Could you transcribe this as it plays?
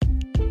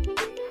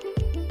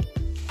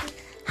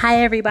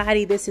Hi,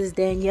 everybody. This is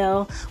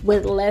Danielle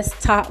with Let's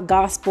Talk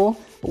Gospel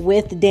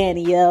with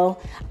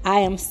Danielle. I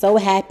am so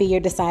happy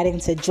you're deciding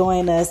to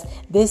join us.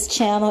 This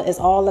channel is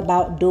all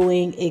about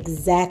doing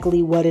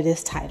exactly what it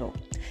is titled.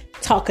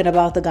 Talking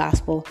about the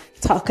gospel,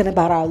 talking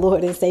about our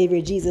Lord and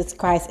Savior Jesus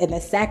Christ and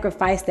the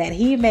sacrifice that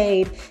He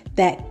made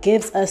that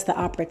gives us the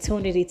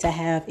opportunity to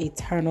have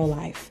eternal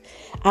life.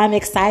 I'm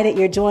excited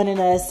you're joining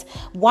us.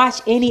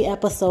 Watch any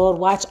episode,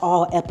 watch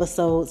all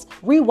episodes,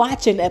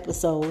 rewatch an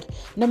episode.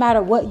 No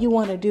matter what you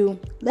want to do,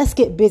 let's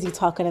get busy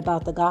talking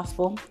about the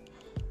gospel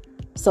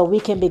so we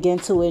can begin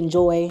to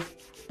enjoy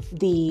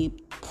the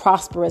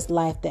prosperous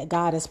life that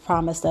God has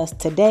promised us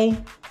today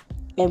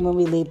and when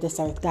we leave this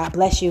earth. God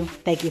bless you.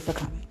 Thank you for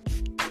coming.